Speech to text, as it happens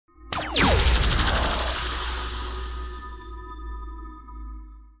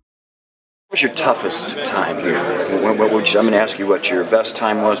was your toughest time here? What would you, I'm going to ask you what your best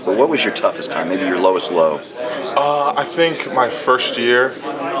time was, but what was your toughest time? Maybe your lowest low? I think my first year,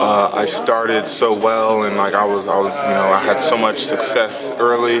 I started so well, and like I was, I had so much success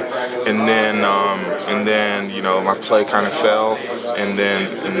early, and then, my play kind of fell, and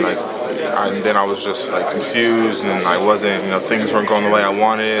then I was just like confused, and I wasn't, things weren't going the way I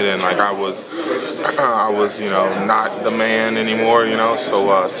wanted, and like I was, not the man anymore,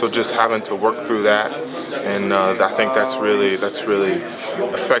 so just having to work through that, and I think that's really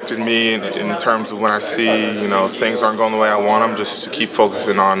affected me in terms of when I see, things aren't going the way I want them, just to keep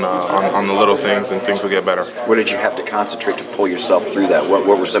focusing on the little things, and things will get better. What did you have to concentrate to pull yourself through that? What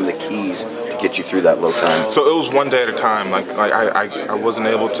were some of the keys to get you through that low time? So it was one day at a time. Like I wasn't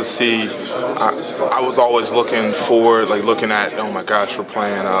able to see. I was always looking forward, like looking at, oh my gosh, we're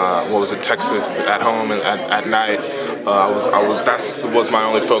playing Texas at home and at night. That was my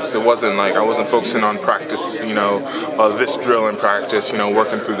only focus. It wasn't like I wasn't focusing on practice, this drill in practice,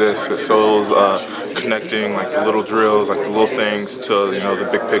 working through this. So it was connecting like the little drills, like the little things to the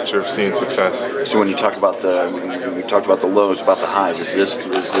big picture of seeing success. So when you talk about we talked about the lows, about the highs, is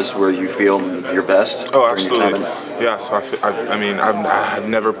this where you feel your best? Oh, absolutely. Yeah. So I've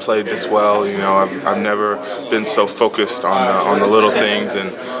never played this well. I've never been so focused on the little things,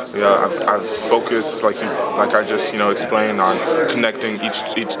 and I've focused like I just explained on connecting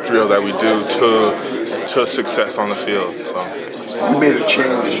each drill that we do to success on the field. So. You made a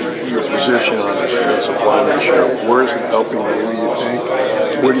change in your position on the defensive line this year. Where is it helping you, you think?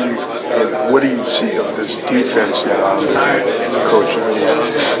 What do you see of this defense now, Coach,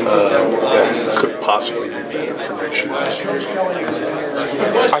 that could possibly be better for next year?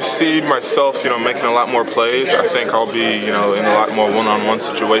 I see myself, making a lot more plays. I think I'll be, in a lot more one-on-one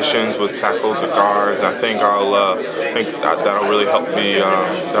situations with tackles and guards. I think that'll really help me.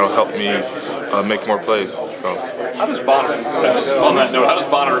 That'll help me make more plays. So. How does Bonner, on that note, how does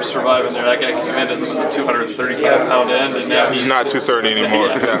Bonner survive in there? That guy came in as a 235-pound end, and now he's not 230 anymore.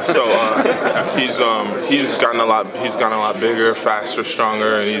 Yeah, so he's gotten a lot bigger, faster,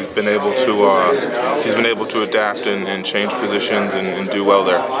 stronger, and he's been able to adapt and change positions and do well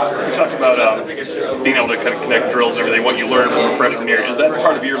there. You talked about being able to kind of connect drills and everything, what you learned from a freshman year. Is that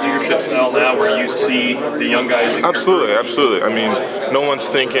part of your leadership style now, where you see the young guys? Absolutely. I mean, no one's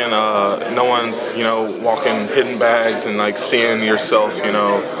thinking, no one's walking hidden bags and like seeing yourself,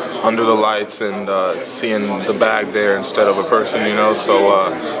 under the lights and seeing the bag there instead of a person,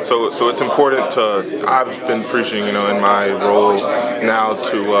 So it's important to. I've been preaching, in my role now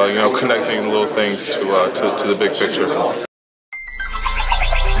to connecting little things to the big picture.